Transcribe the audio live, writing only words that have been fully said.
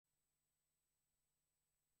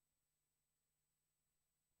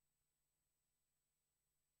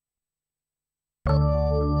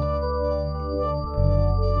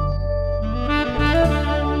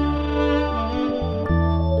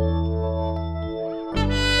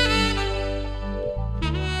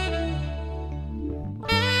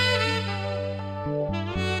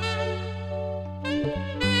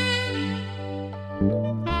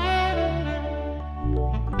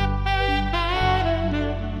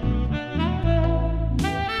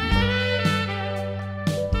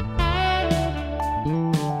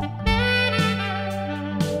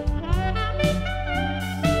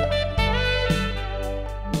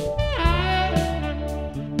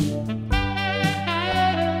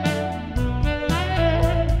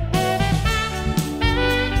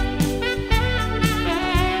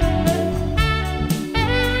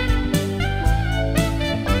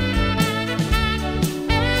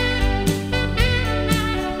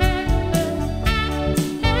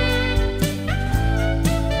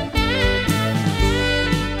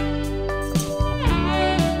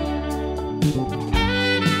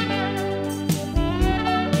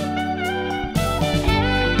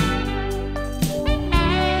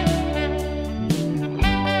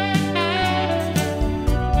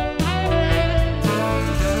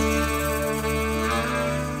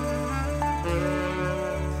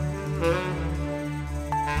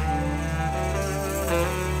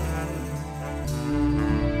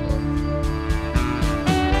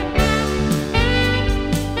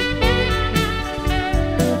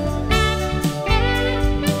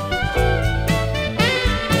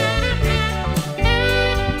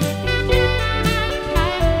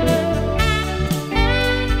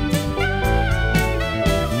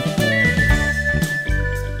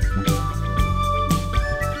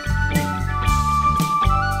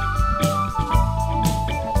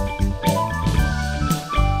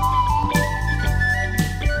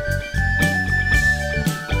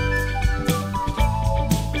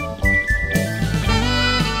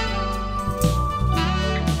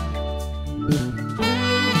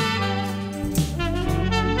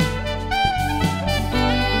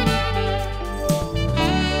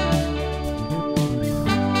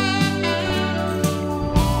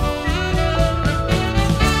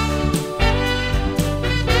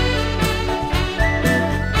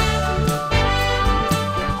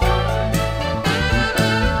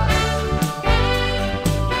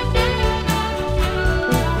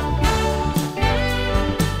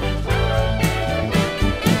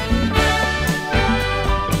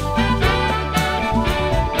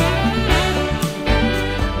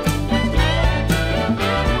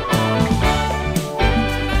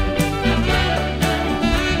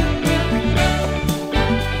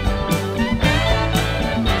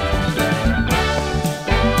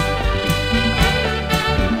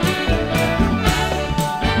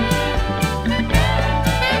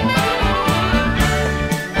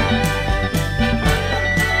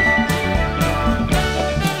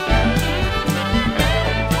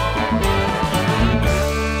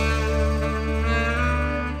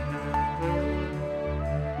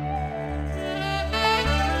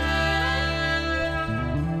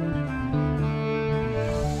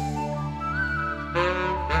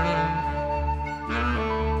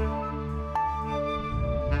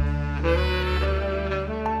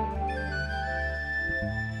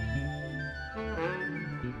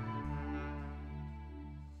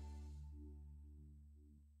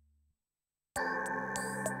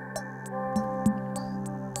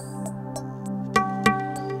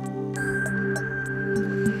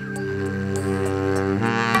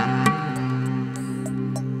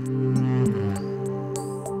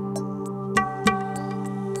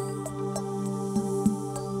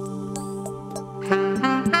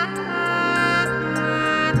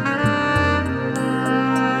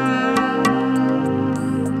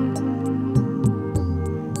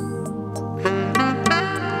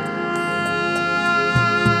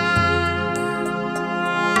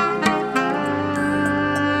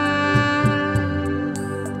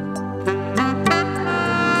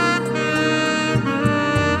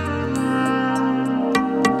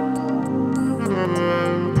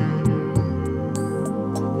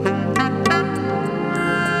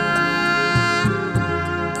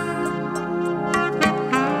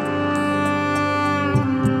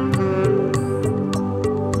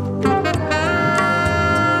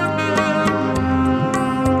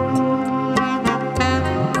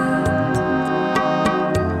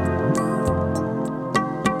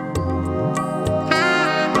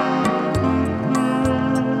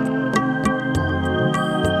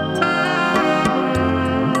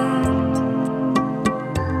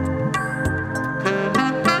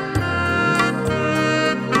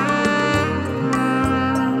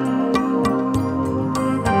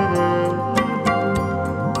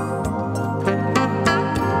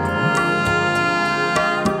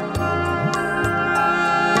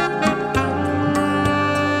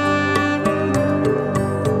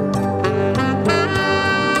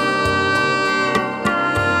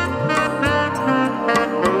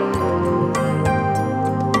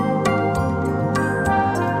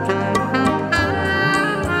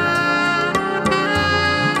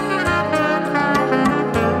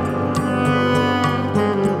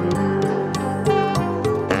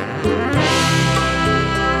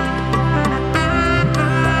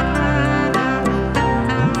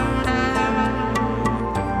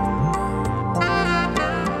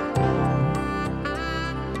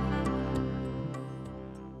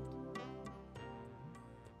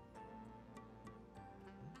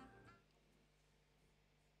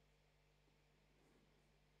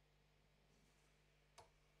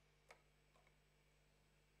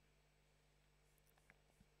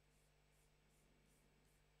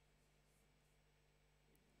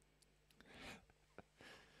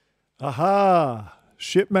Aha!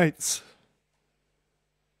 Shipmates!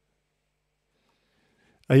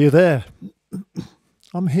 Are you there?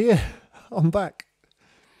 I'm here. I'm back.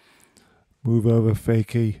 Move over,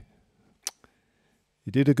 fakey.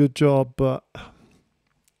 You did a good job, but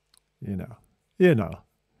you know.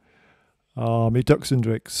 Me ducks and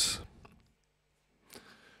drakes.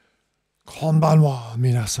 Konbanwa,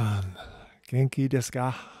 minasan. Genki desu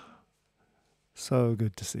ka? So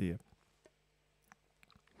good to see you.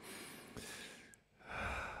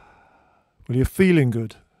 Well, you're feeling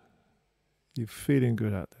good. You're feeling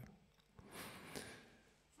good out there.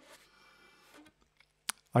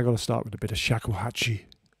 I got to start with a bit of shakuhachi.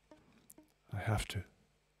 I have to.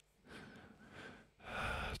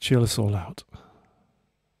 Chill us all out.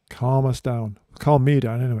 Calm us down. Calm me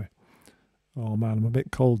down anyway. Oh man, I'm a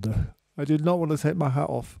bit cold though. I did not want to take my hat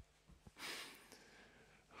off.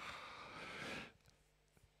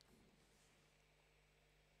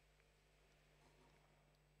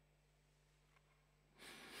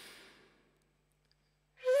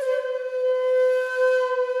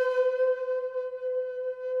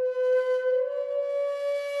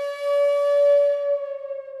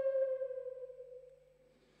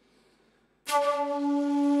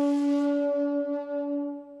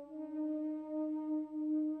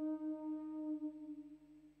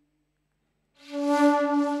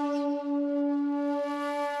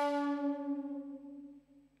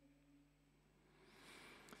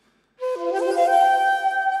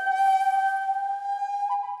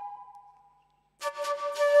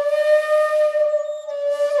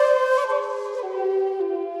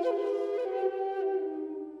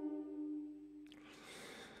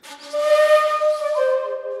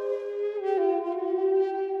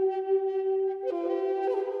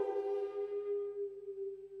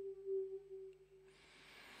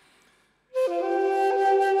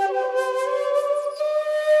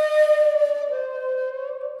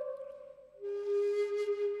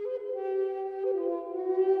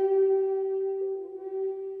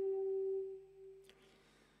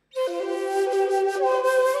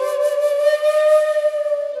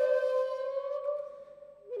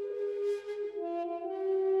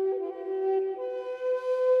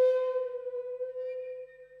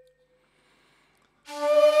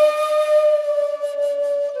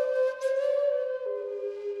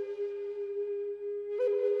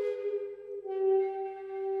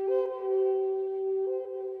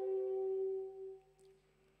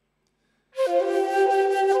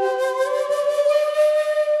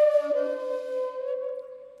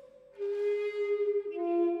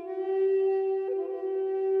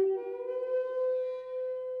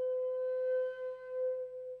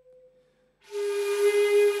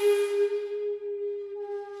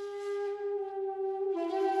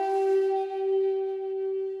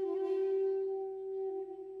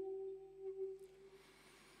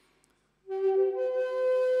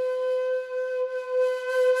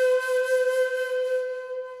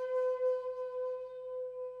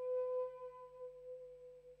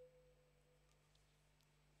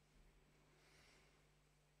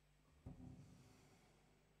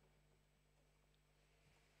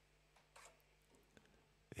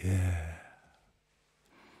 Yeah.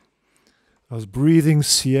 I was breathing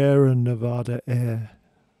Sierra Nevada air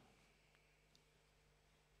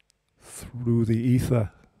through the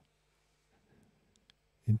ether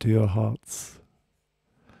into your hearts.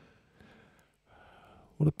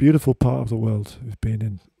 What a beautiful part of the world we've been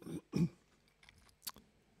in. A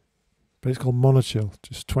place called Monachil,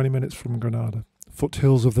 just 20 minutes from Granada.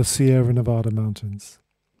 Foothills of the Sierra Nevada mountains.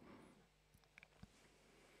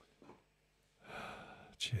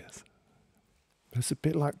 Cheers. It's a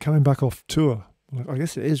bit like coming back off tour. I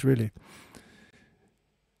guess it is really.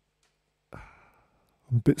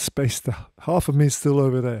 I'm a bit spaced out. Half of me is still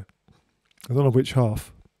over there. I don't know which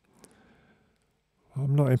half.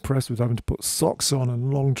 I'm not impressed with having to put socks on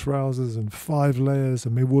and long trousers and 5 layers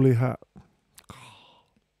and my woolly hat.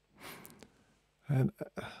 And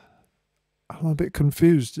I'm a bit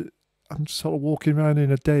confused. I'm just sort of walking around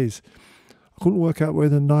in a daze. I couldn't work out where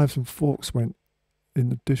the knives and forks went in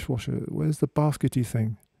the dishwasher. Where's the baskety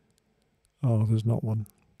thing? Oh, there's not one.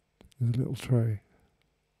 There's a little tray.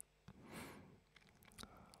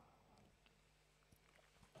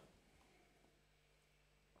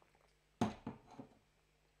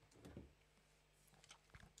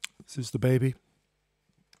 This is the baby.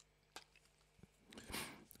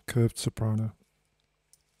 Curved soprano.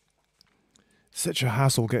 Such a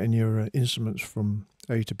hassle getting your instruments from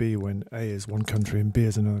A to B when A is one country and B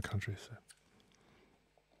is another country. So.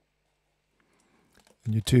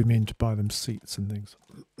 And you're too mean to buy them seats and things.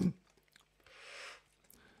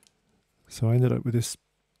 So I ended up with this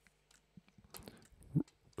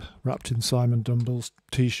wrapped in Simon Dumble's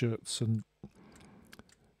t-shirts and a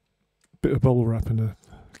bit of bubble wrap in a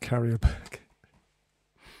carrier bag.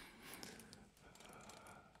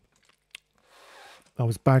 I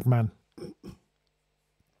was bagman.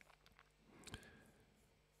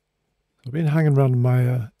 I've been hanging around with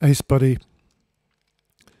my ace buddy.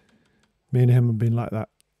 Me and him have been like that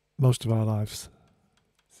most of our lives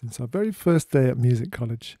since our very first day at music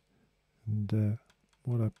college. And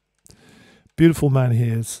what a beautiful man he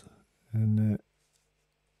is. And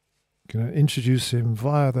going to introduce him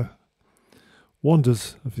via the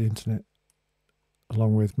wonders of the internet,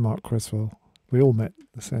 along with Mark Creswell. We all met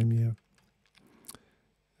the same year.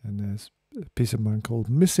 And there's a piece of mine called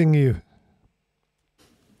Missing You.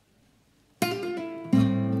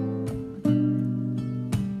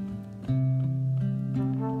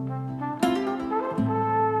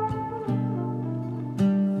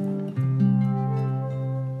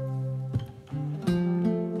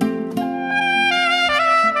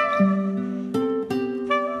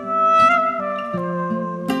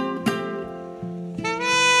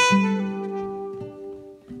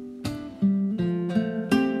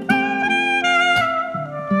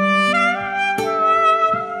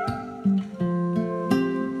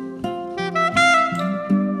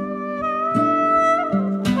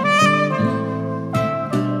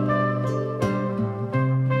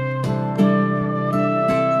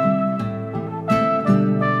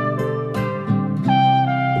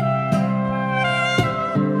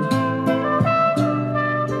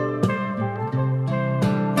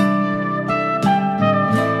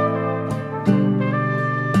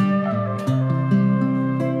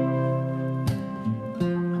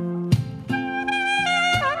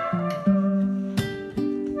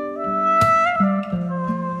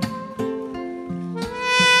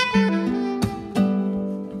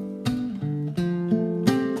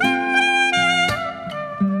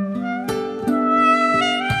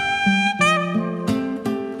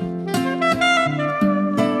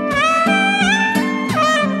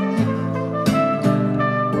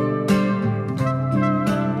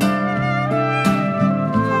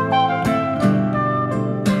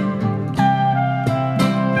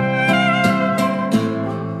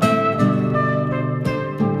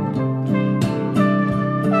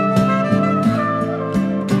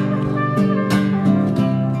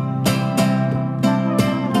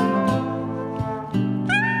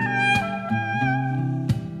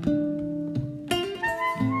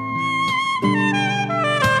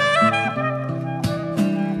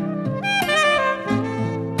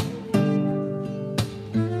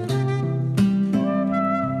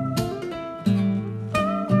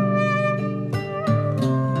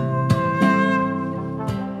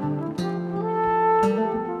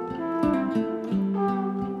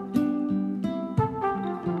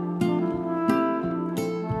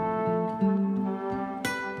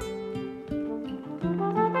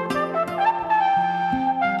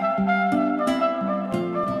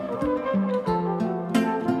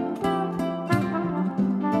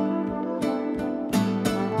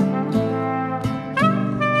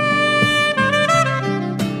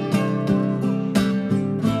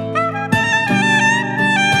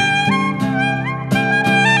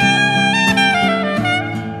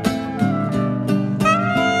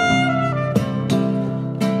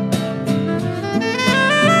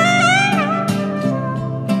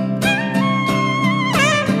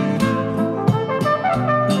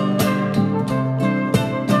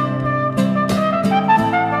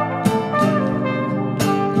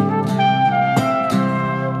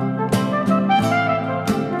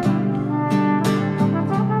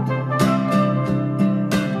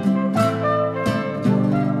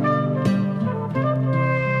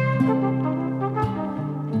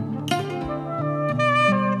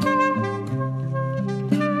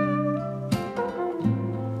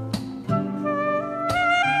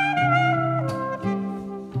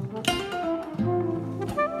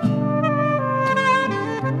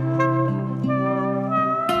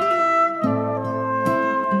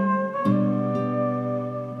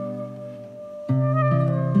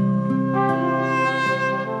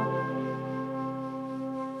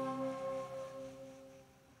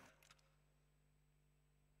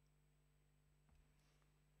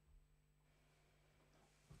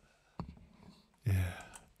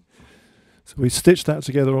 So we stitched that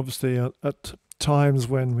together, obviously, at times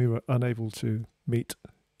when we were unable to meet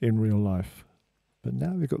in real life. But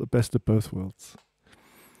now we've got the best of both worlds.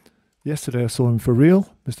 Yesterday I saw him for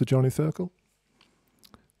real, Mr. Johnny Thurkel.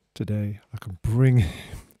 Today I can bring him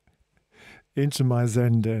into my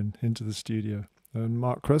Zen den, into the studio. And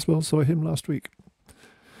Mark Creswell saw him last week,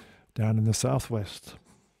 down in the southwest.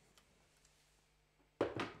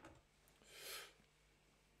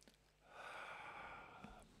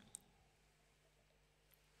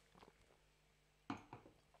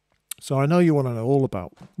 So I know you want to know all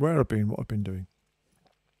about where I've been, what I've been doing.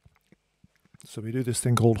 So we do this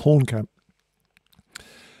thing called Horn Camp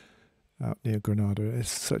out near Granada. It's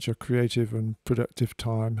such a creative and productive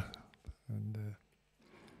time. And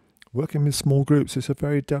working with small groups, it's a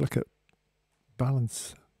very delicate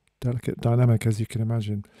balance, delicate dynamic, as you can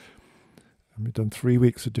imagine. And we've done 3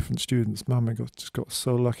 weeks with different students. Man, we just got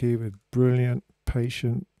so lucky with brilliant,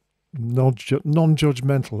 patient,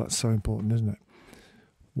 non-judgmental. That's so important, isn't it?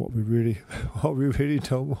 What we really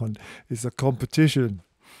don't want is a competition.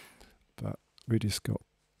 But we just got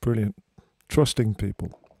brilliant, trusting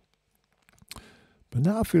people. But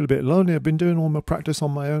now I feel a bit lonely. I've been doing all my practice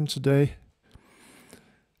on my own today.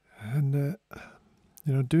 And,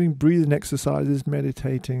 doing breathing exercises,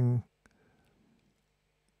 meditating,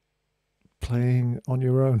 playing on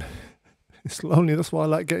your own. It's lonely. That's why I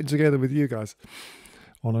like getting together with you guys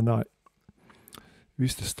on a night. We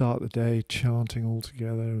used to start the day chanting all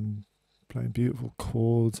together and playing beautiful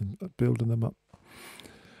chords and building them up.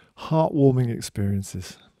 Heartwarming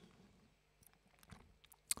experiences.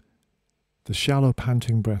 The shallow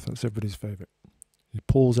panting breath, that's everybody's favourite. Your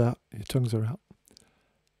pulls out, your tongues are out.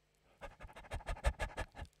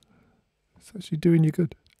 It's actually doing you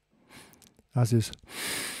good. As is.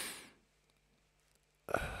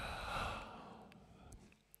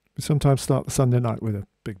 We sometimes start the Sunday night with a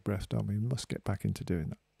big breath, don't we? We must get back into doing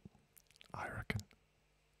that, I reckon.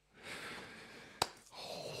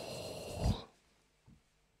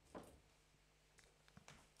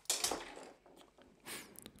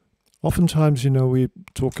 Oftentimes, we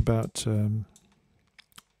talk about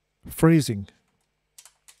phrasing.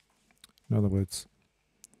 In other words,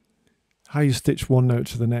 how you stitch one note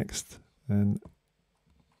to the next, and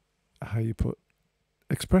how you put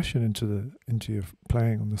expression into your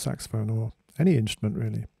playing on the saxophone or any instrument,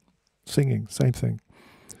 really. Singing, same thing.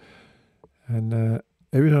 And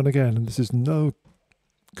every now and again, and this is no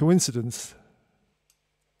coincidence,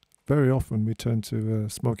 very often we turn to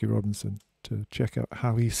Smokey Robinson to check out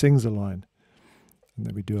how he sings a line, and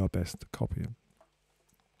then we do our best to copy him.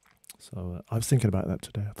 So I was thinking about that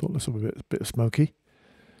today. I thought let's have a bit of Smokey.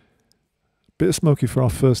 Bit of Smokey for our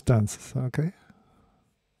first dance. Is that okay?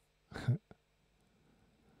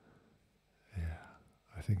 Yeah,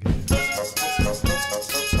 I think it is.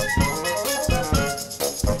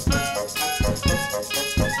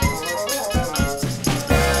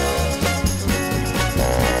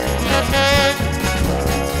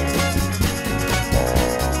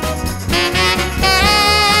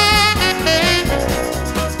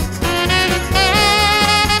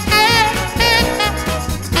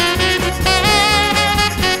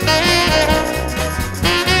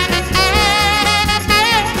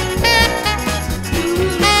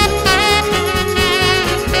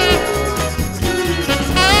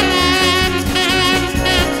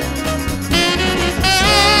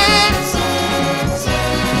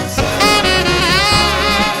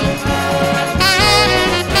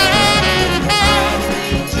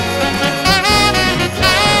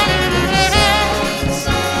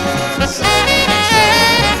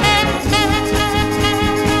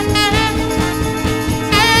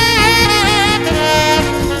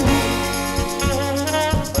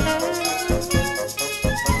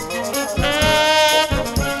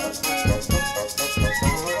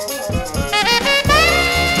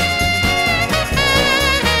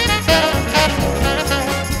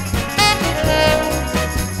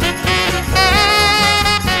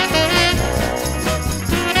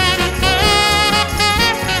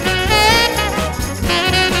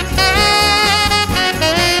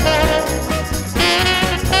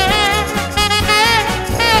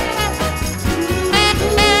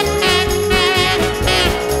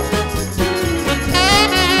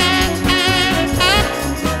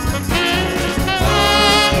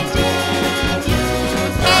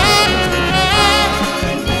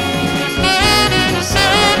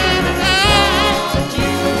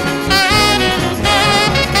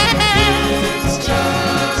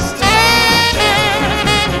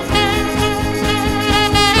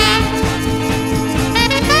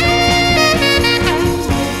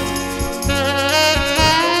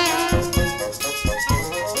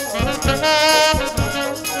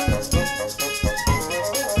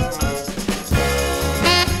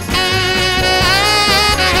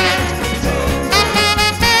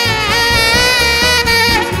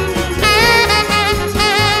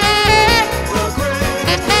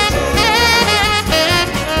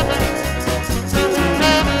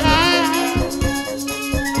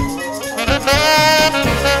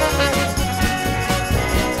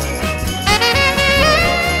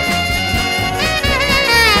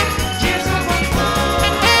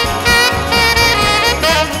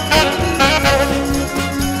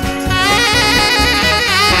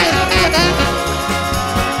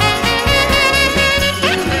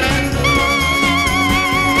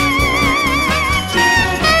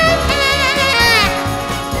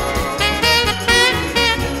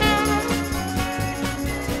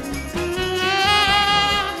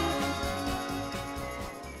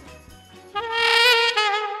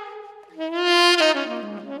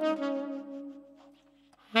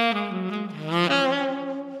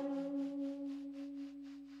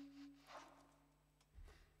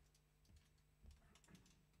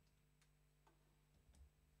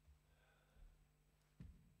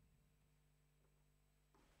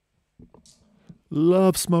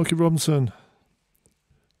 Love Smokey Robinson.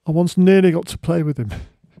 I once nearly got to play with him.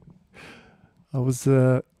 I was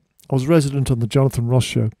resident on the Jonathan Ross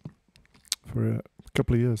show for a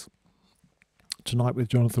couple of years. Tonight with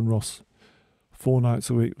Jonathan Ross, 4 nights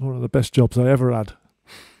a week. One of the best jobs I ever had.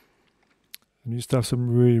 And used to have some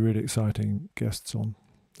really, really exciting guests on.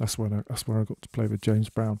 That's where I got to play with James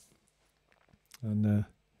Brown. And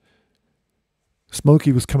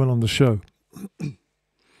Smokey was coming on the show.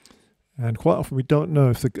 And quite often we don't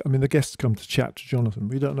know if the guests come to chat to Jonathan.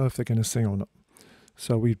 We don't know if they're going to sing or not.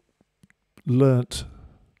 So we learnt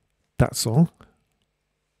that song,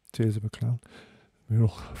 Tears of a Clown. We were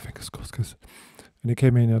all fingers crossed, and he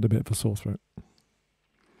came in and had a bit of a sore throat.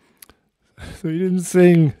 So he didn't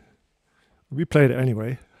sing. We played it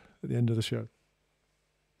anyway at the end of the show.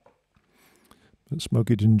 But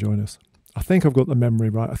Smokey didn't join us. I think I've got the memory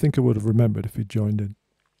right. I think I would have remembered if he'd joined in.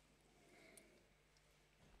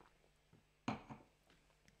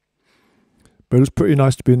 But it was pretty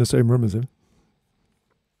nice to be in the same room as him.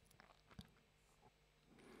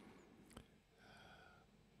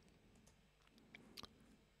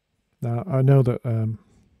 Now, I know that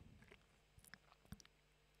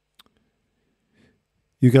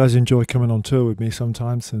you guys enjoy coming on tour with me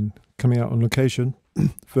sometimes and coming out on location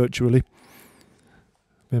virtually.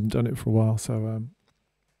 We haven't done it for a while, so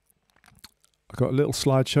I got a little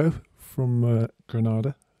slideshow from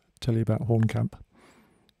Granada. Tell you about Horn Camp.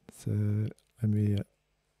 So let me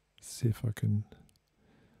see if I can.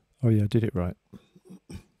 Oh yeah, I did it right.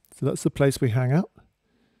 So that's the place we hang out.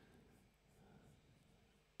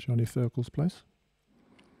 Johnny Thurkel's place.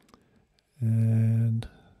 And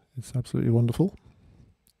it's absolutely wonderful.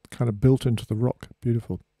 Kind of built into the rock.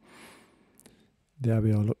 Beautiful. There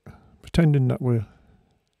we are, look. Pretending that we're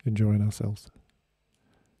enjoying ourselves.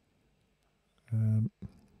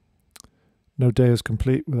 No day is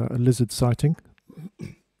complete without a lizard sighting.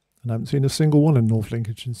 And I haven't seen a single one in North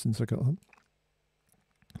Lincolnshire since I got home.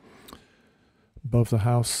 Above the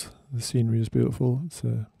house, the scenery is beautiful. It's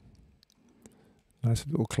a nice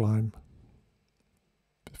little climb.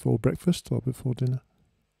 Before breakfast or before dinner.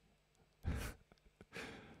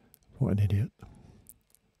 What an idiot.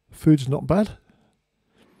 The food's not bad.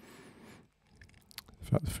 In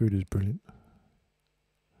fact, the food is brilliant.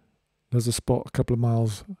 There's a spot a couple of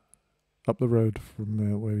miles up the road from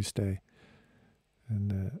where we stay.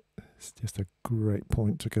 And it's just a great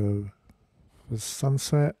point to go for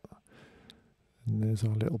sunset. And there's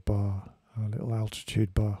our little bar, our little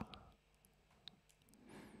altitude bar.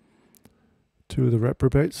 2 of the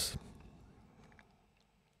reprobates.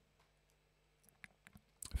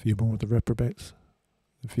 A few more of the reprobates.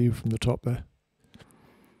 The view from the top there.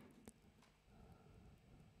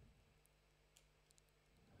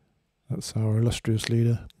 That's our illustrious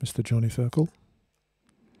leader, Mr. Johnny Thurkel.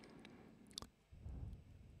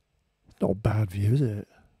 Not a bad view, is it?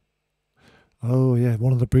 Oh yeah,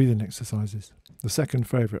 one of the breathing exercises. The second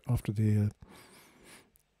favourite after the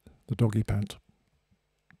doggy pant.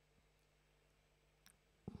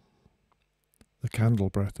 The candle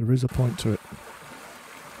breath. There is a point to it.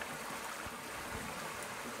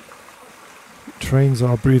 It trains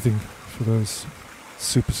our breathing for those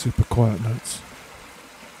super, super quiet notes.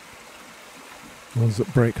 The ones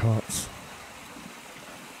that break hearts.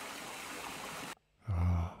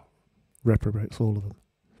 Reprobates, all of them.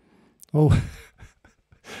 Oh,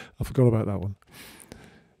 I forgot about that one.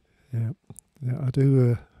 Yeah, I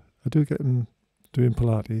do get them doing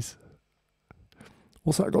Pilates.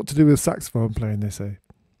 What's that got to do with saxophone playing? They say.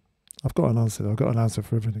 I've got an answer. I've got an answer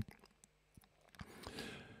for everything.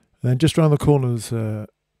 And then just round the corner is a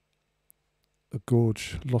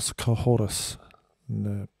gorge, Los Cajoras, and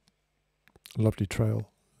a lovely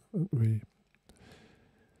trail. We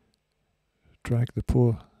drag the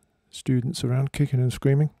poor students around, kicking and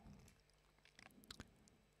screaming.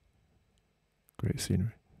 Great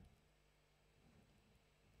scenery.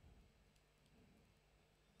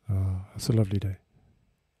 Oh, it's a lovely day.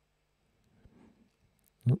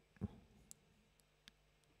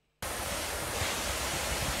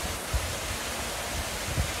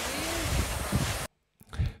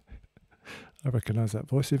 I recognise that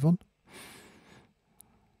voice, Yvonne.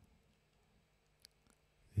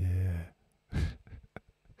 Yeah.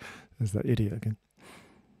 There's that idiot again.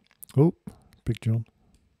 Oh, Big John.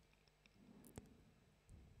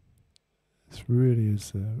 This really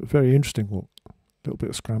is a very interesting walk. A little bit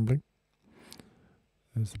of scrambling.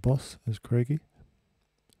 There's the boss. There's Craigie.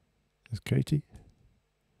 There's Katie.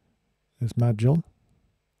 There's Mad John.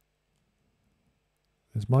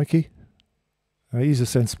 There's Mikey. He's a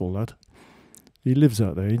sensible lad. He lives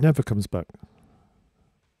out there. He never comes back.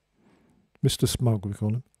 Mr. Smug, we call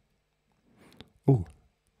him. Oh,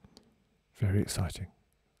 very exciting.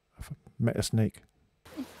 I've met a snake.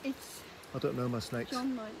 It's I don't know my snakes.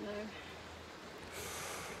 John might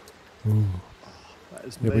know. Ooh. That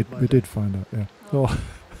is Yeah, we did find out, yeah. Oh. Oh.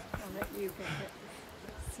 I'll let you get it.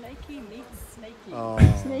 Snaky meets snaky. Oh.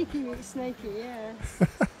 Snaky meets snaky, yeah.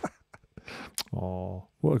 Oh,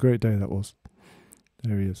 what a great day that was.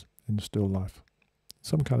 There he is, in still life.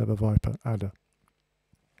 Some kind of a viper, adder.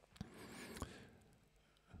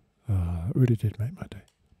 It really did make my day.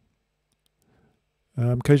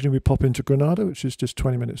 Occasionally we pop into Granada, which is just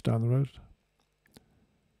 20 minutes down the road.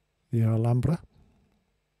 The Alhambra.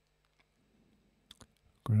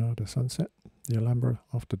 Granada sunset. The Alhambra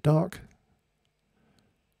after dark.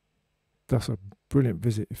 That's a brilliant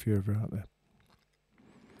visit if you're ever out there.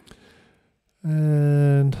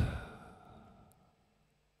 And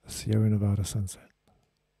Sierra Nevada sunset.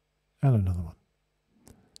 And another one.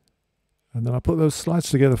 And then I put those slides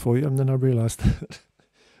together for you, and then I realised that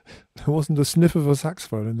there wasn't a sniff of a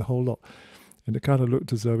saxophone in the whole lot. And it kind of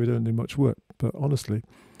looked as though we don't do much work. But honestly,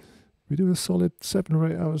 we do a solid 7 or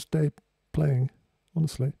 8 hours a day playing.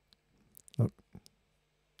 Honestly. Look.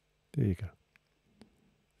 There you go.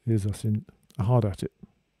 Here's us in hard at it.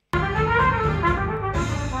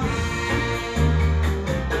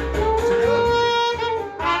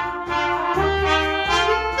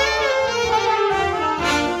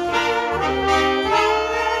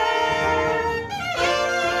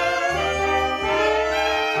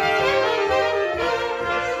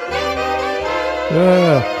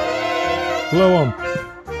 Yeah, blow on.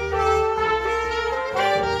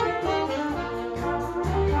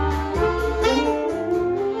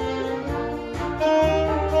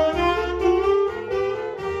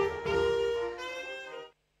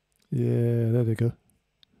 Yeah, there they go.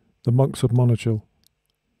 The monks of Monachill.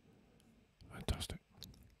 Fantastic.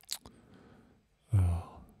 Oh.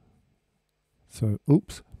 So,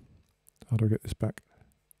 oops. How do I get this back?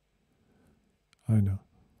 I know,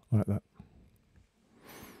 like that.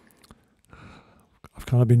 I've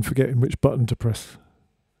kind of been forgetting which button to press.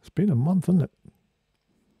 It's been a month, hasn't it?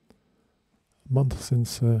 A month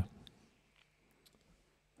since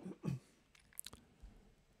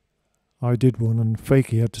I did one and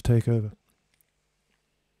Fakey had to take over.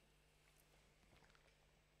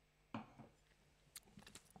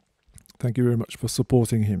 Thank you very much for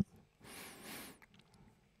supporting him.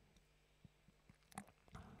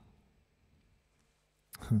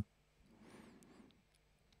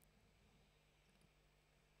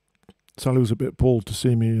 Sally was a bit appalled to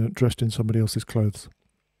see me dressed in somebody else's clothes.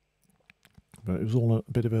 But it was all a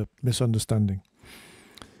bit of a misunderstanding.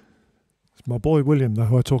 It's my boy William, though,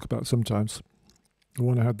 who I talk about sometimes, the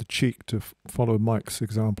one who had the cheek to follow Mike's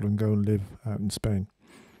example and go and live out in Spain.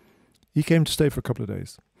 He came to stay for a couple of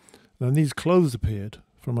days. Then these clothes appeared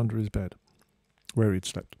from under his bed, where he'd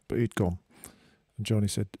slept, but he'd gone. And Johnny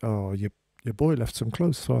said, "Oh, your boy left some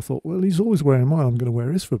clothes." So I thought, well, he's always wearing mine. I'm going to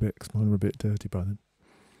wear his for a bit, because mine were a bit dirty by then.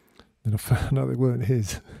 Then I found out they weren't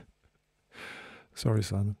his. Sorry,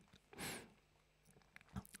 Simon.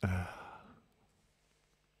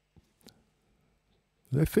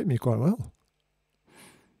 They fit me quite well.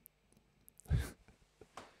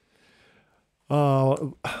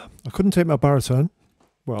 I couldn't take my baritone.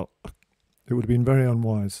 Well, it would have been very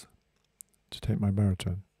unwise to take my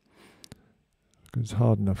baritone, because it's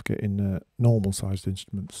hard enough getting normal-sized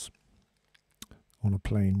instruments on a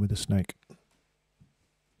plane with a snake.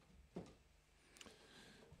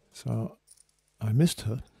 So I missed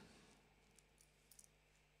her,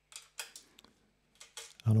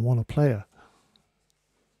 and I want to play her.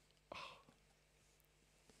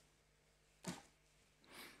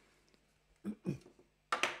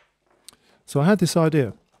 So I had this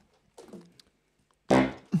idea.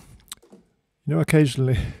 You know,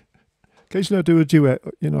 occasionally I do a duet,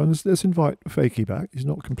 you know, and let's invite Fakey back. He's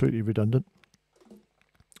not completely redundant.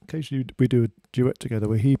 Occasionally we do a duet together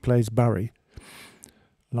where he plays Barry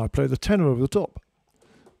and I play the tenor over the top.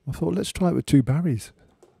 I thought, let's try it with 2 Barrys.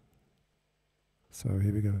 So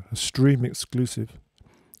here we go. A stream exclusive.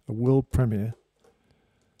 A world premiere.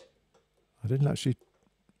 I didn't actually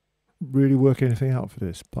really work anything out for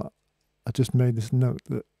this, but I just made this note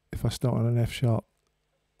that if I start on an F sharp,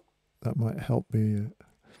 that might help me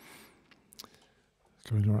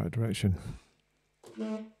go in the right direction.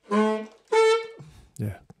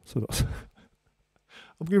 Yeah, so that's...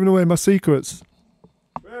 I'm giving away my secrets.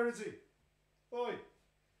 Where is he? Oi!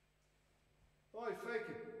 Oi, fake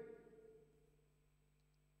it.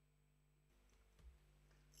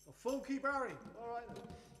 A funky Barry. All right then.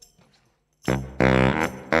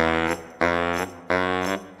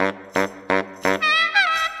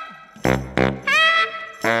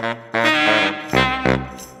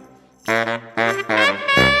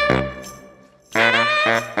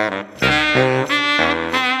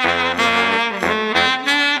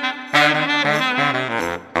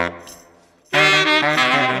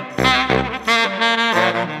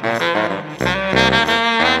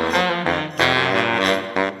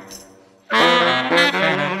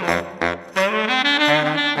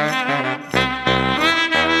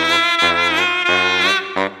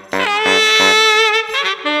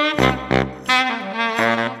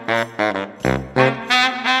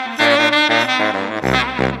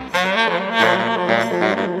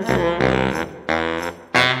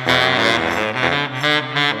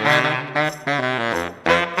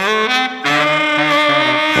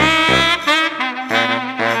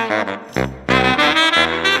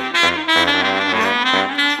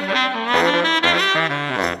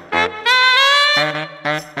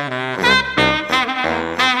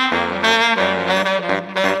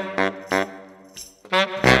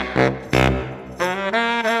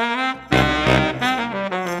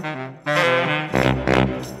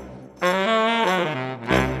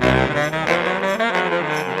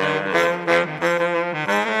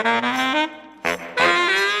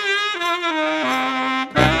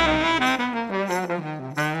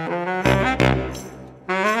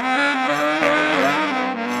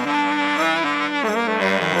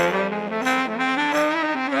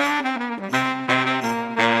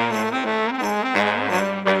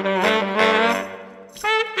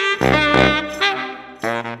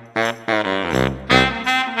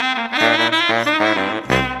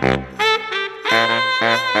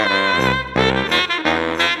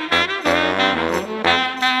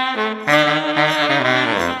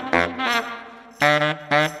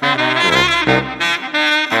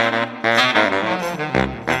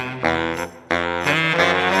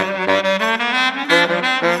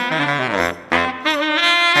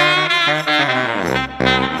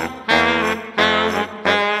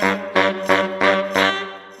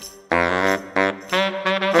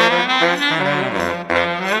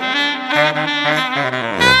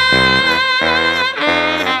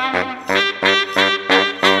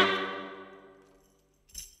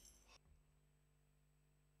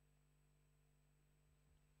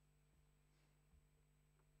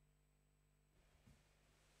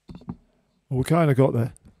 Well, we kind of got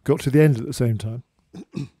there. Got to the end at the same time.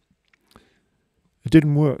 It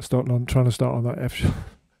didn't work trying to start on that F sharp.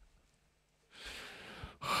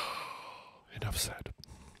 Enough said.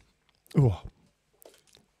 Oh.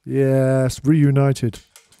 Yes, reunited.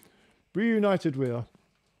 Reunited we are.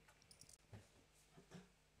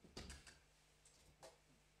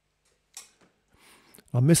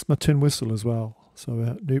 I missed my tin whistle as well, so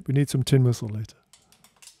we need some tin whistle later.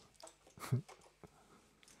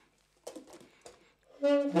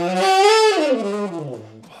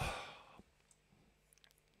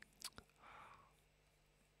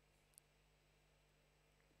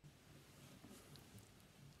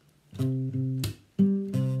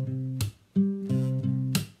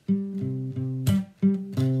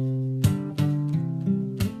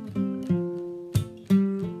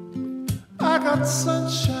 I got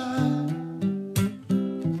sunshine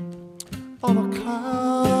on a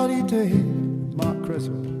cloudy day, Mark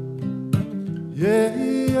Creswell. Yeah,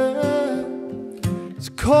 yeah, it's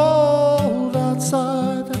cold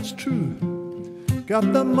outside, that's true.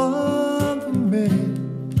 Got the month of May.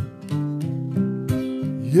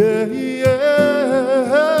 Yeah, yeah,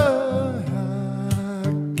 I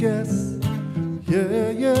guess. Yeah,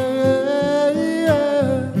 yeah,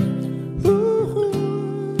 yeah.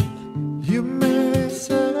 Ooh, you may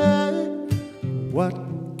say, what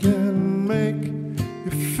can make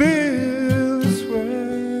you feel this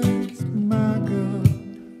way? It's my girl,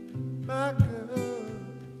 my girl.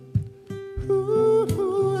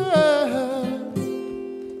 Ooh, yeah.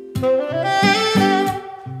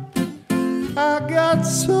 I got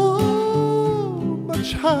so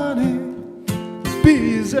much honey,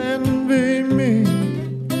 bees envy me.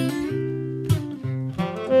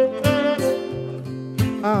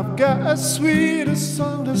 I've got a sweeter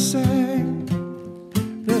song to sing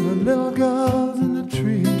than the little girls in the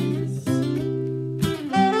trees.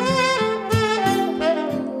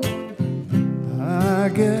 I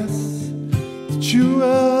guess that you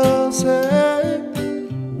will say,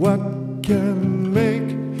 what can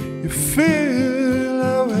make you feel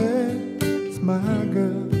that way? It's my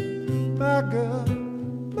girl, my girl,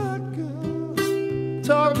 my girl.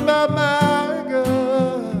 Talking about my girl.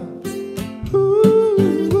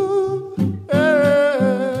 Ooh, yeah.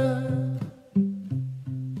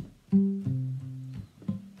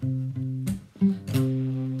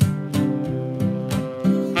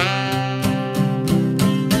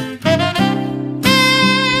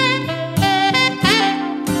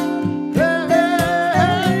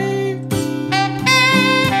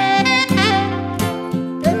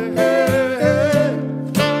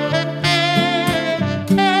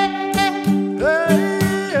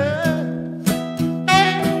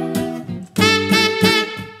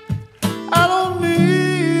 I don't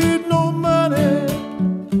need no money,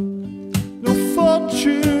 no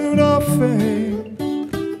fortune or fame.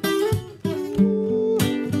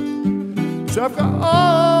 'Cause I've got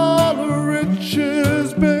all the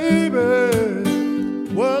riches, baby,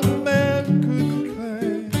 what a man could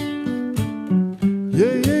claim.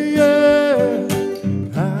 Yeah, yeah, yeah.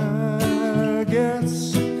 I guess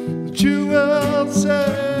that you will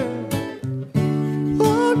say,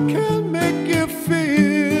 what can make you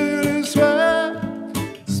feel this way?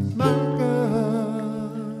 It's my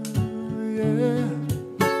girl, yeah.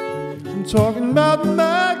 I'm talking about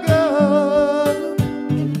my girl.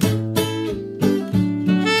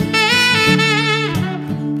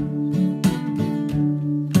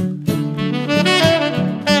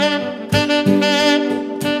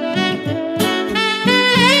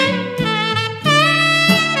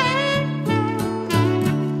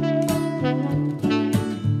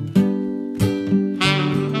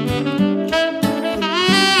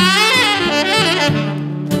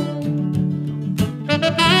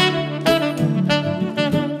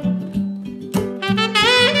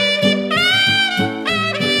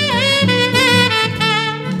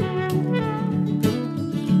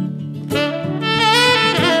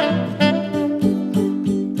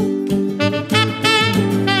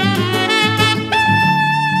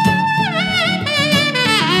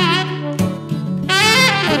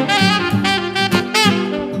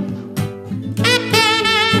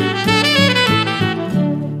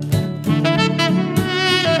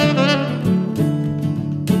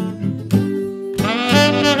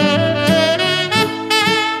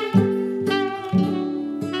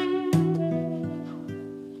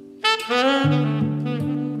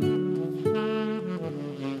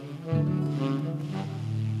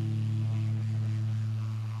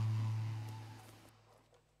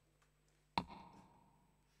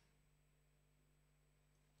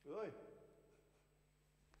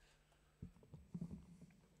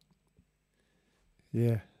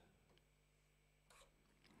 Yeah.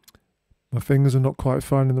 My fingers are not quite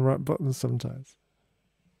finding the right buttons sometimes.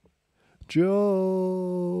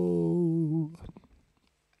 Joe.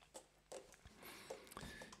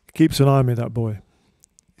 He keeps an eye on me, that boy.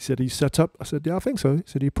 He said, "Are you set up?" I said, "Yeah, I think so." He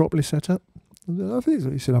said, "Are you properly set up?" I said, "I think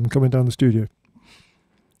so." He said, "I'm coming down the studio."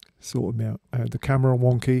 Sorted me out. I had the camera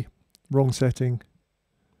wonky, wrong setting.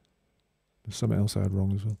 There's something else I had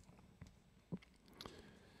wrong as well.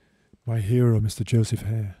 My hero, Mr. Joseph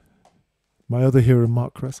Hare. My other hero,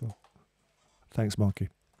 Mark Cresswell. Thanks, Marky.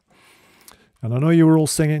 And I know you were all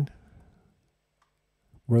singing,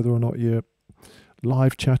 whether or not you're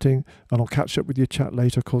live chatting, and I'll catch up with your chat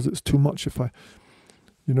later because it's too much if I,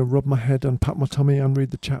 rub my head and pat my tummy and read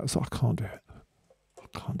the chat. So I can't do it.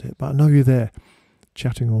 But I know you're there,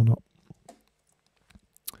 chatting or not.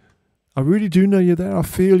 I really do know you're there. I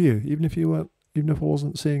feel you. Even if I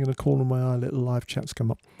wasn't seeing in the corner of my eye little live chats come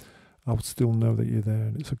up, I would still know that you're there,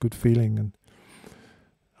 and it's a good feeling. And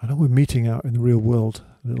I know we're meeting out in the real world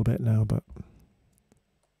a little bit now, but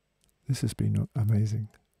this has been amazing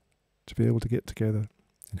to be able to get together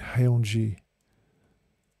in Haeonji,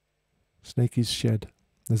 Snakey's shed,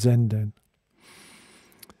 the Zen Den.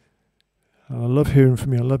 And I love hearing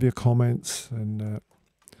from you. I love your comments, and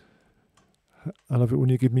I love it when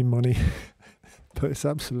you give me money, but it's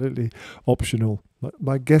absolutely optional.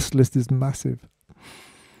 My guest list is massive.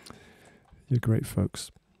 You're great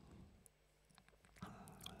folks.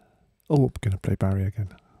 Oh, I'm going to play Barry again,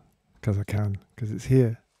 because I can, because it's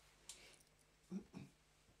here.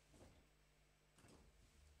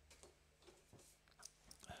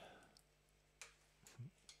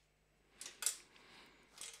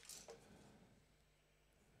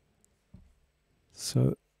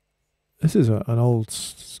 So, this is an old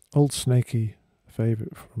Snakey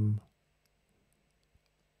favourite from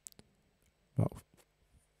about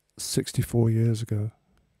 64 years ago.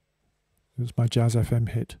 It was my Jazz FM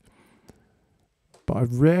hit. But I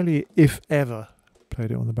rarely, if ever,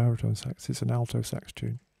 played it on the baritone sax. It's an alto sax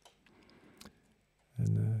tune.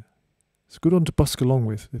 And it's a good one to busk along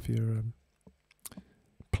with if you're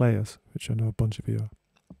players, which I know a bunch of you are.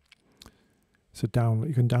 It's a download.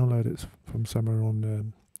 You can download it from somewhere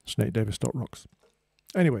on snakedavis.rocks.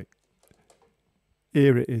 Anyway,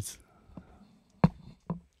 here it is.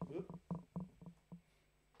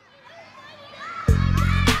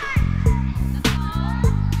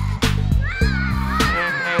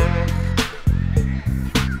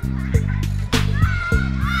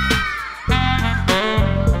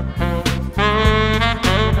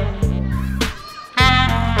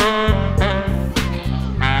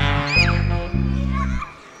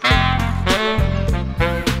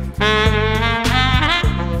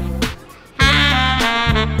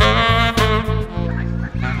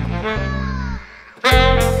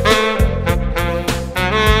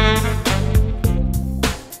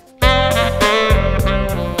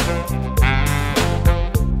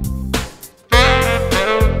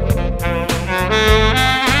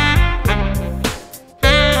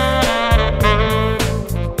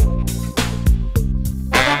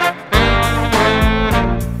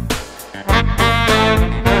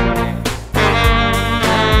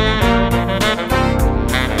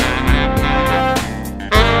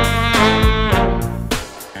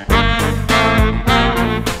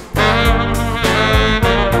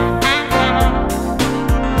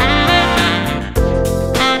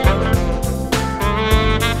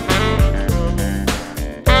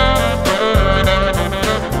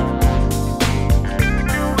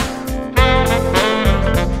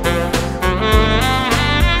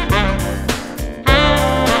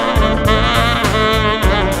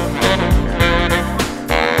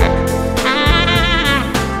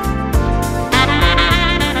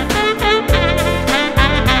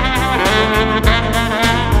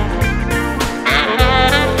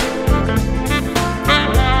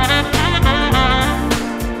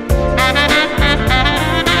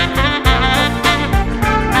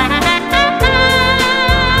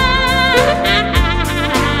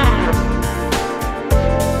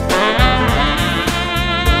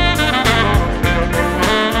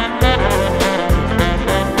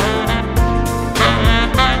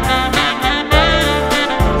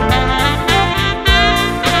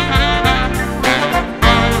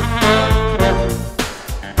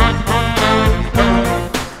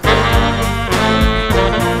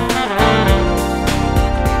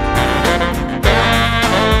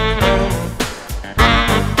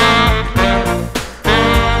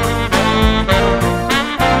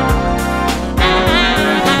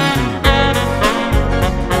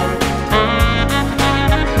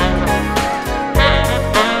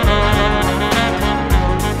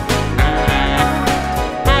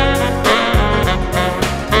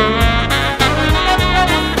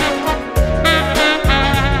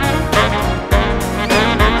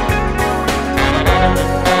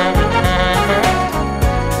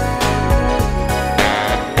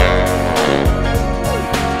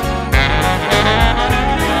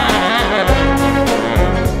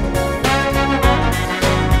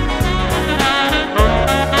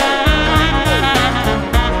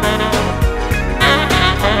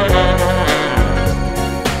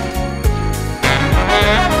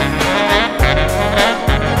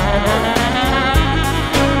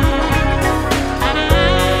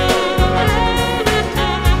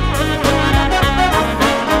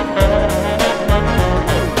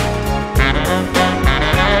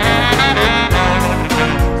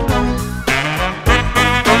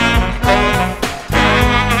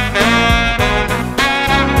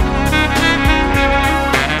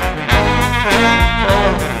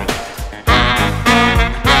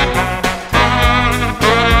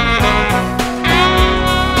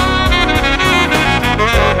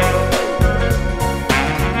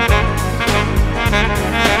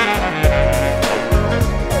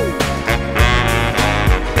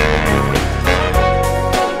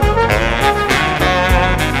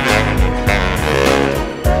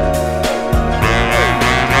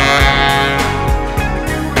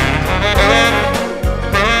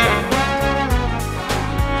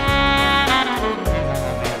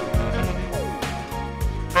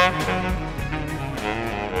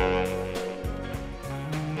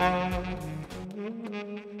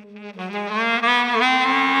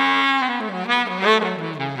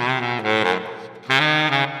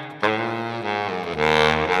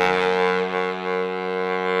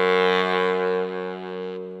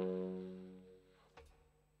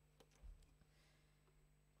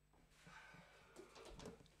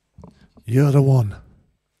 You're the one.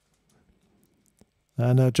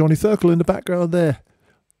 And Johnny Thurkle in the background there,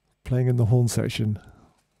 playing in the horn section.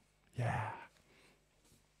 Yeah.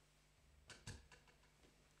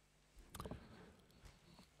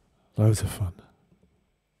 Loads of fun.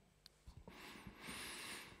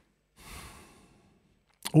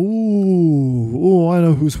 Oh, I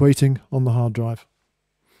know who's waiting on the hard drive.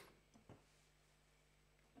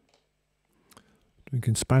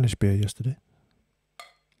 Drinking Spanish beer yesterday.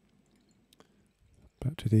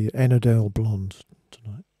 Back to the Enadale Blonde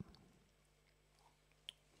tonight.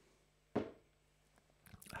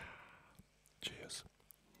 Cheers.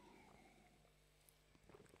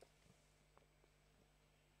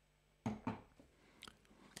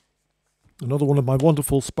 Another one of my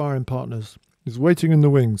wonderful sparring partners is waiting in the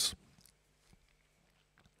wings.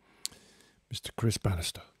 Mr. Chris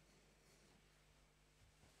Bannister.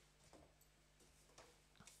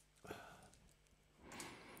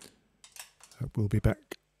 Hope we'll be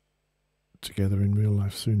back together in real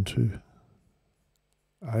life soon too.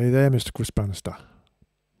 Are you there, Mr. Chris Bannister?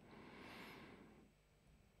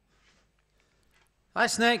 Hi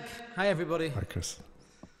Snake, hi everybody. Hi Chris.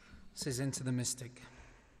 This is Into the Mystic.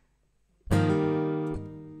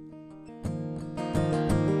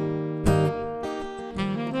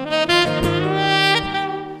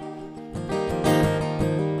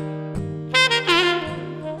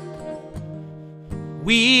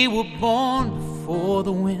 We were born before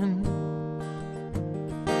the wind,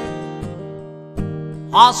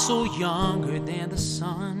 also younger than the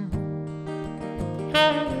sun,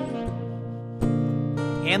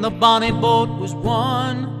 and the bonnie boat was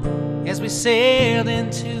one as we sailed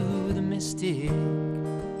into the mystic.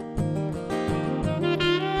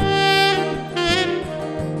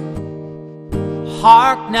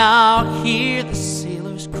 Hark now, hear the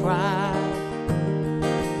sailors cry,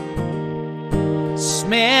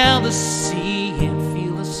 smell the sea and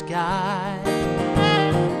feel the sky.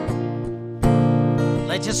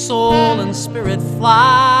 Let your soul and spirit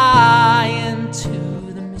fly into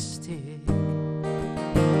the mystic.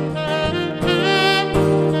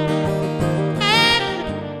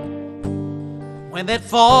 When that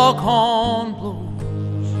foghorn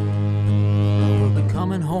blows, we'll be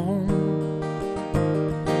coming home.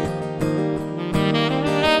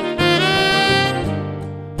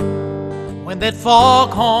 When that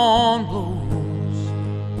foghorn blows,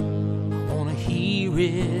 I wanna hear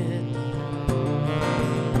it.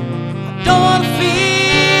 I don't wanna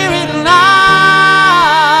fear it, and I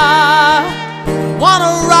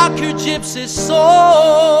wanna rock your gypsy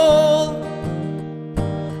soul.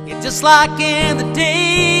 It's just like in the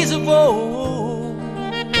days of old,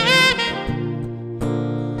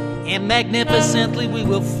 and magnificently we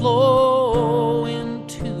will flow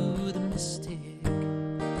into the mystic.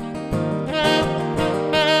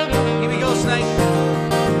 Here we go, Snake.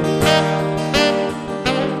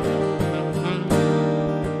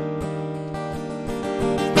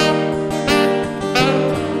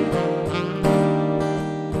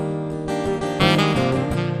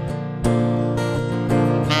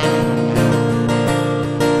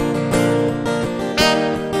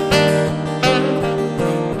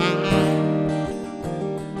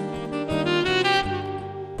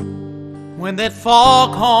 When that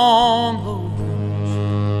foghorn blows,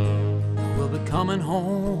 we'll be coming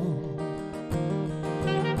home.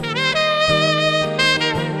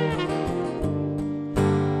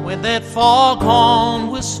 When that foghorn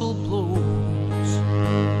whistle blows,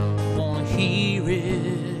 I wanna hear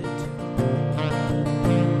it.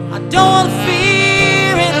 I don't wanna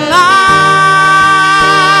fear it, and I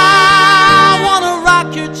wanna rock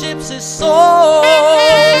your gypsy soul.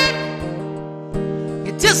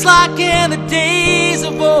 Just like in the days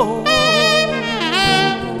of old,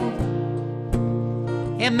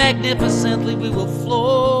 and magnificently we will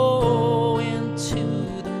flow into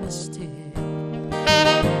the mystic. Here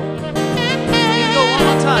we go, one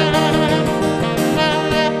more time.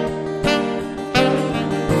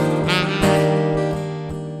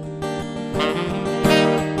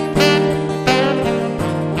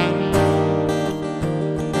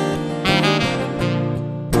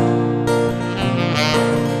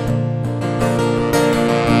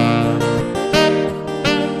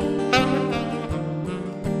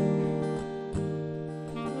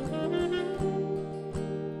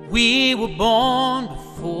 We were born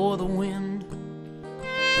before the wind,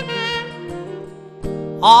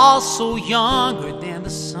 also younger than the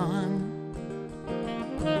sun,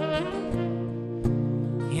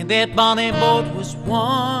 and that bonnie boat was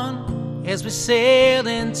one as we sailed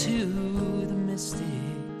into the mystic.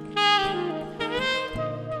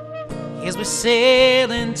 As we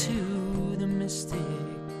sail into the mystic.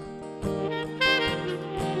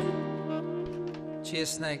 Cheers,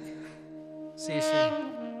 Snake. See you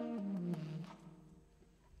soon.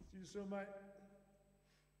 See you soon, mate.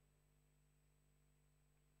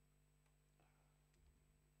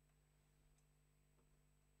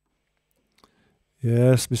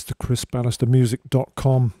 Yes, Mr. Chris Bannister,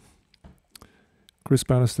 music.com. Chris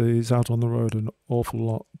Bannister is out on the road an awful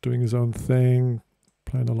lot, doing his own thing,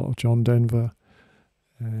 playing a lot of John Denver,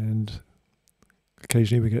 and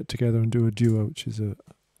occasionally we get together and do a duo, which is a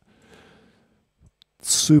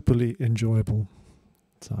superly enjoyable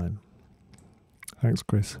time. Thanks,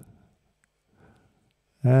 Chris.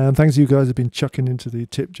 And thanks you guys have been chucking into the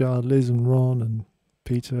tip jar, Liz and Ron and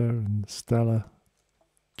Peter and Stella,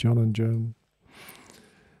 John and Joan.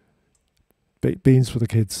 Baked beans for the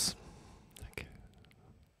kids. Thank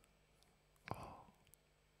you.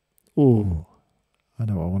 Oh, I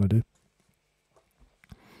know what I want to do.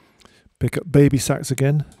 Pick up baby Sax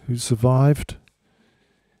again, who survived.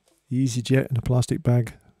 EasyJet in a plastic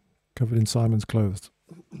bag, covered in Simon's clothes.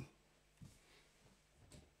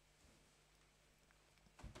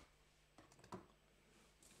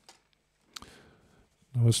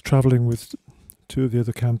 I was travelling with two of the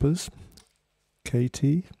other campers,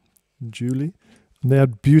 Katie and Julie, and they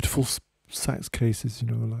had beautiful sax cases, you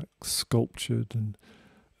know, like sculptured, and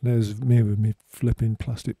there's me with me flipping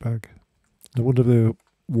plastic bag. No wonder they were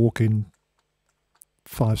walking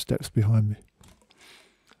 5 steps behind me.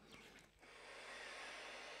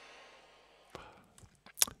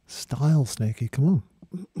 Style, Snakey, come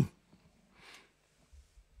on.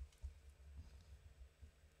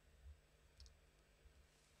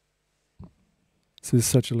 This is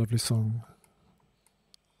such a lovely song.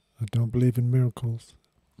 I don't believe in miracles,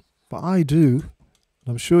 but I do.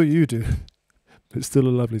 I'm sure you do. But it's still a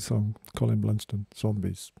lovely song. Colin Blunston,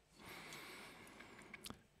 Zombies.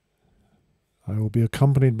 I will be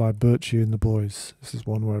accompanied by Birchie and the boys. This is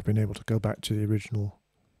one where I've been able to go back to the original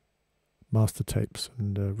master tapes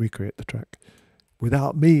and recreate the track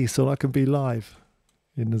without me, so I can be live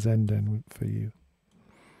in the Zen Den for you.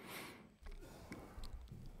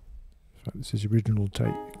 In fact, this is the original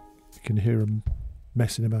tape. You can hear them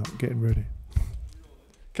messing about, getting ready.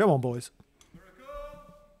 Come on, boys.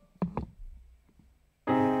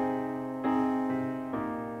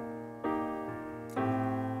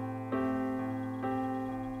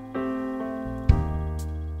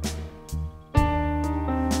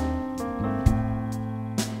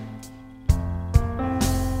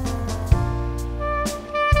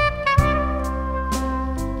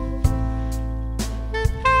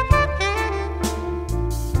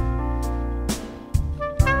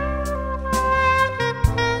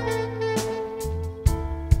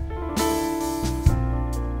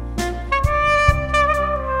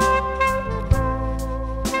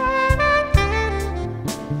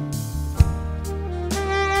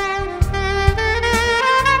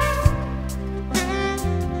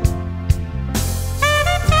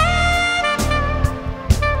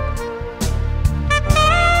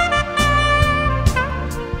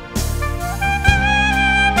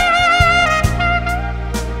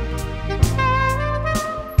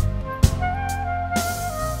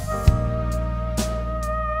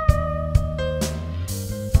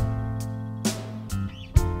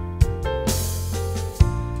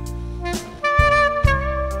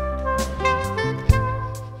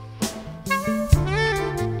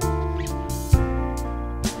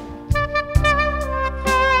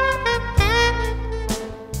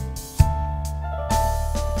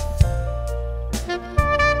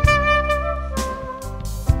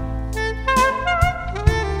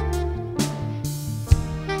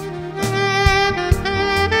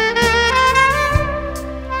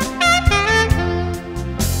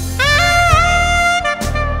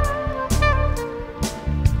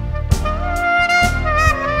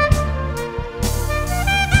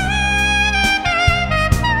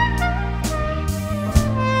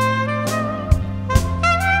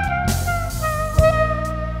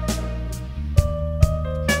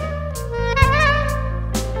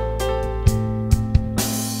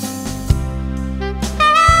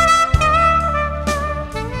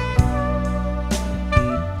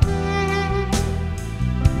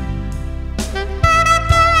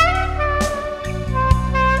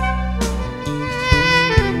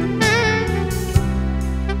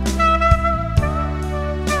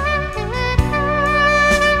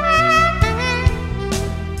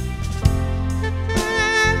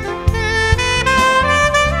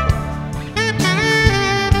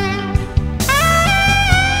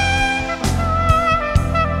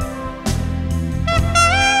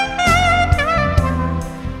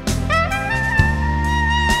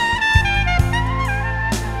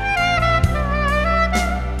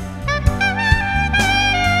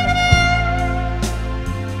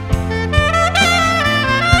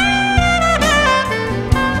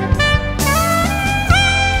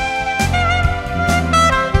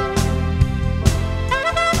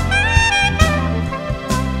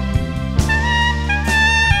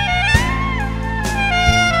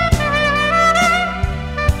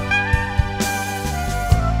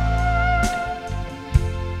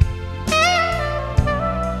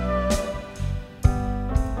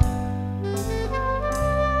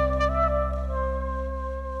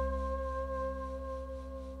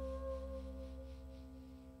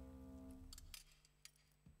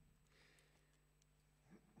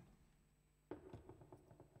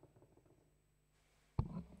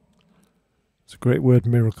 It's a great word,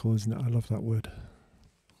 miracle, isn't it? I love that word.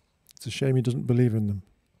 It's a shame he doesn't believe in them.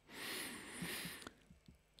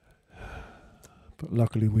 But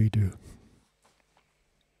luckily we do.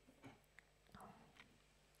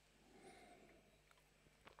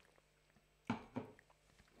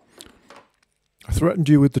 I threatened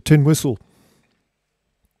you with the tin whistle.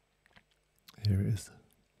 Here it is.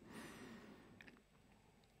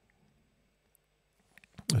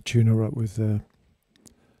 A tuner up with a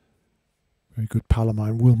very good pal of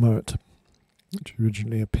mine, Will Merritt, which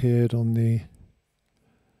originally appeared on the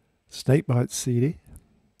Snake Bites CD,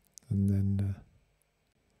 and then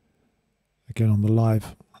again on the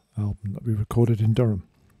live album that we recorded in Durham.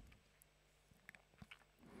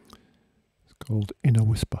 It's called Inner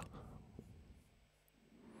Whisper.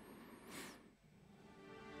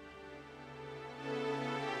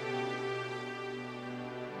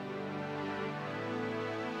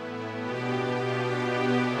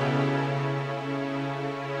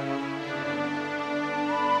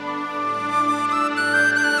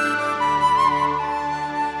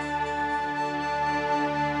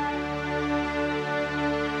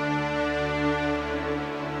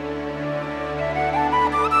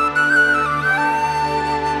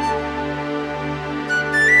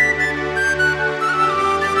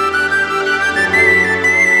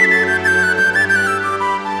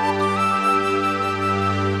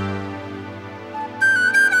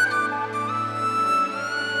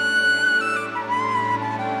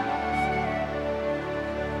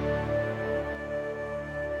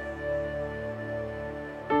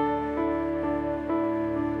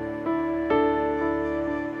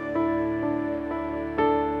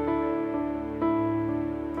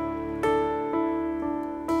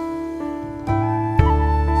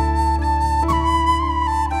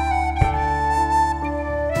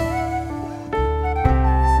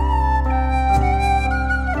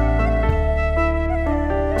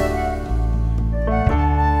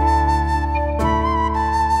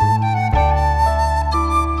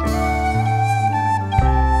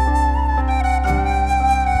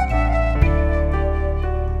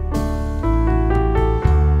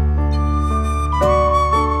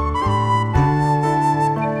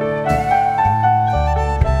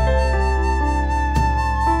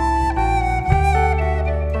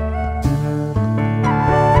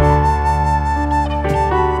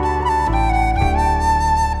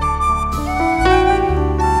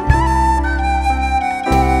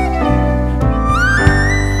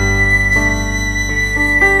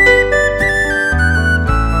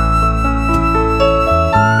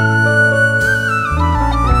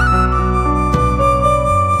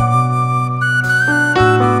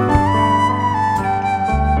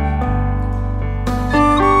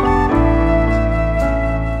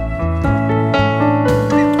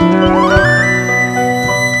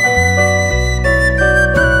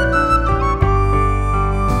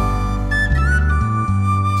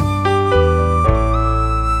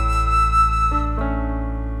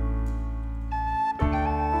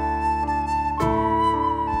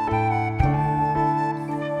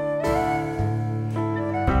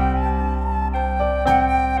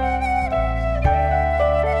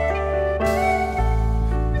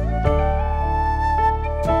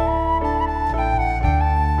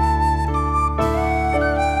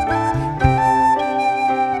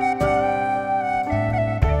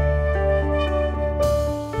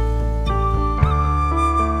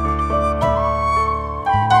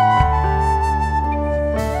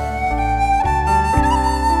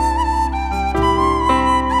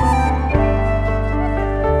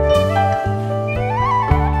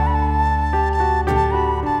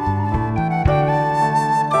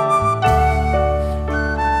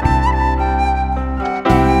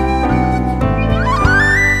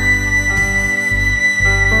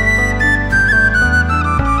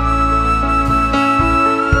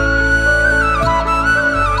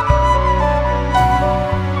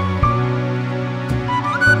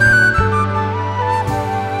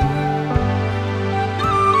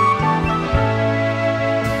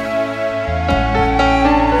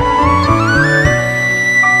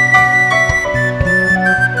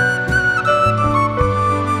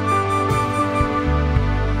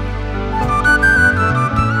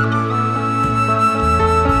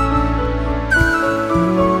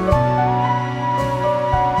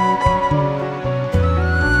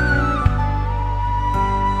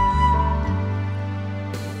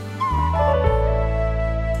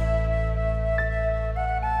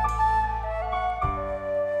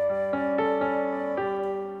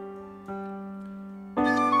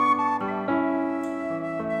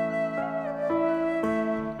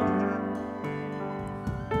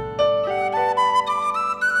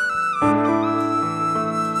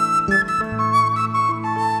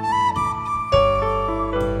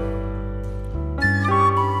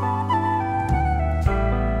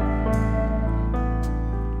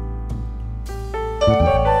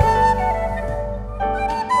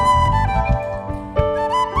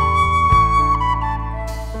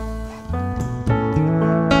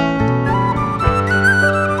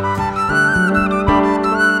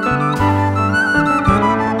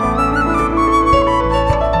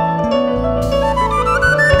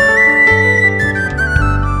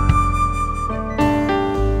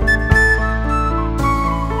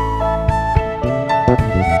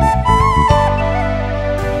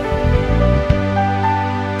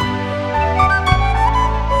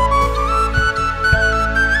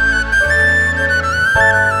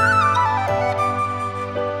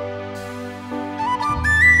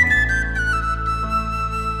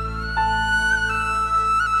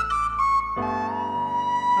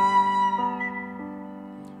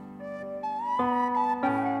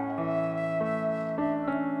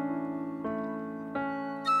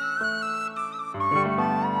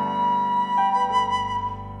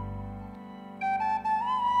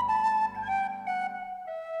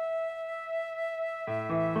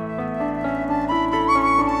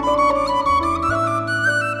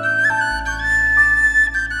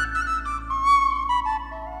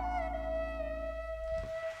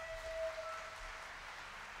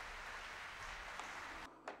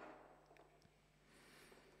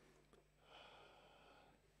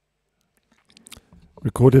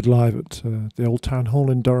 recorded live at the Old Town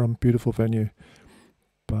Hall in Durham, beautiful venue,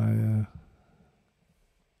 by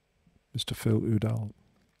Mr. Phil Udall.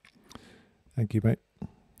 Thank you, mate. He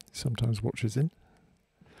sometimes watches in.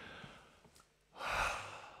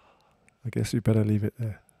 I guess we better leave it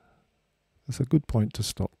there. That's a good point to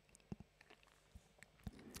stop.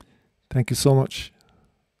 Thank you so much,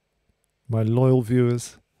 my loyal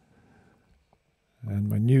viewers and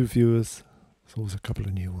my new viewers. There's always a couple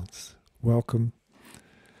of new ones. Welcome.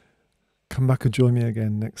 Come back and join me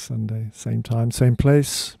again next Sunday. Same time, same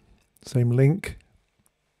place, same link.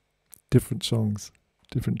 Different songs,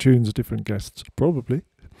 different tunes, different guests. Probably.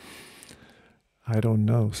 I don't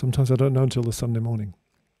know. Sometimes I don't know until the Sunday morning.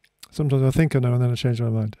 Sometimes I think I know and then I change my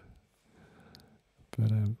mind. But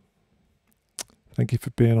thank you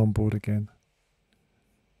for being on board again.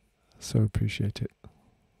 So appreciate it.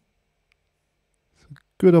 It's a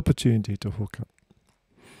good opportunity to hook up.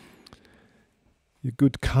 You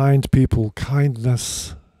good, kind people,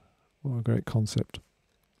 kindness. What a great concept.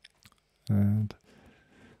 And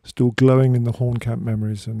still glowing in the Horn Camp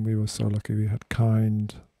memories, and we were so lucky we had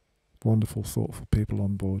kind, wonderful, thoughtful people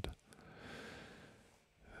on board.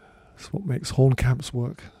 It's what makes Horn Camps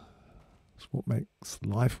work. It's what makes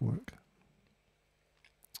life work.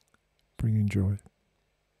 Bringing joy.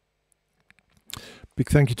 Big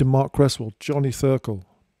thank you to Mark Cresswell, Johnny Thurkel,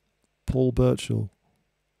 Paul Birchall,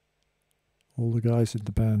 all the guys in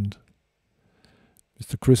the band,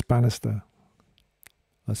 Mr. Chris Bannister,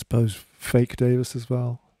 I suppose Fake Davis as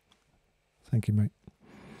well. Thank you, mate.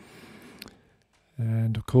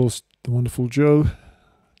 And of course, the wonderful Joe,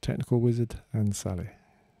 technical wizard, and Sally.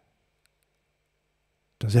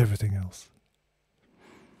 Does everything else.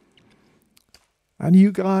 And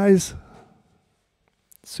you guys,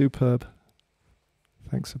 superb.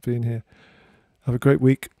 Thanks for being here. Have a great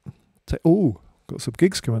week. Got some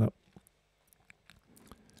gigs coming up.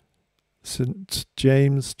 St.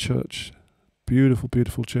 James Church. Beautiful,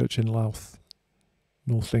 beautiful church in Louth,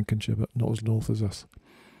 North Lincolnshire, but not as north as us.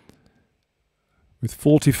 With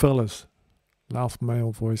 40 fellas. Louth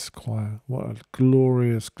Male Voice Choir. What a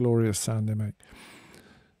glorious, glorious sound they make.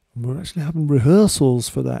 And we're actually having rehearsals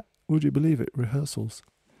for that. Would you believe it? Rehearsals.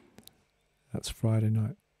 That's Friday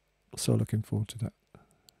night. So looking forward to that.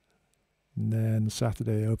 And then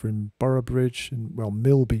Saturday over in Boroughbridge,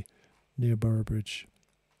 Milby, near Boroughbridge.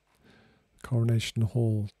 Coronation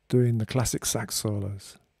Hall, doing the classic sax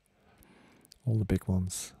solos. All the big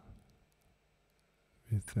ones.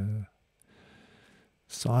 With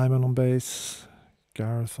Simon on bass,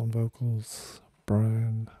 Gareth on vocals,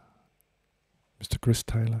 Brian, Mr. Chris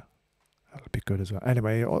Taylor. That'll be good as well.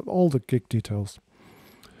 Anyway, all the gig details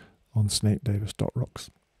on snakedavis.rocks.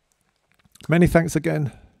 Many thanks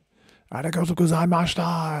again. Arigatou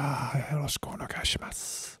gozaimashita. Yoroshiku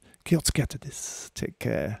onegaishimasu. Kiyotsukete desu. Take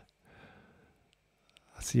care.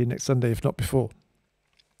 I'll see you next Sunday, if not before.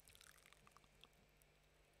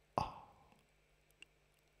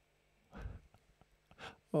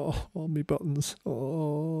 Oh, all me buttons.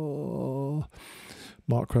 Oh.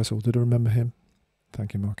 Mark Cresswell, did I remember him?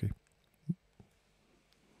 Thank you, Marky.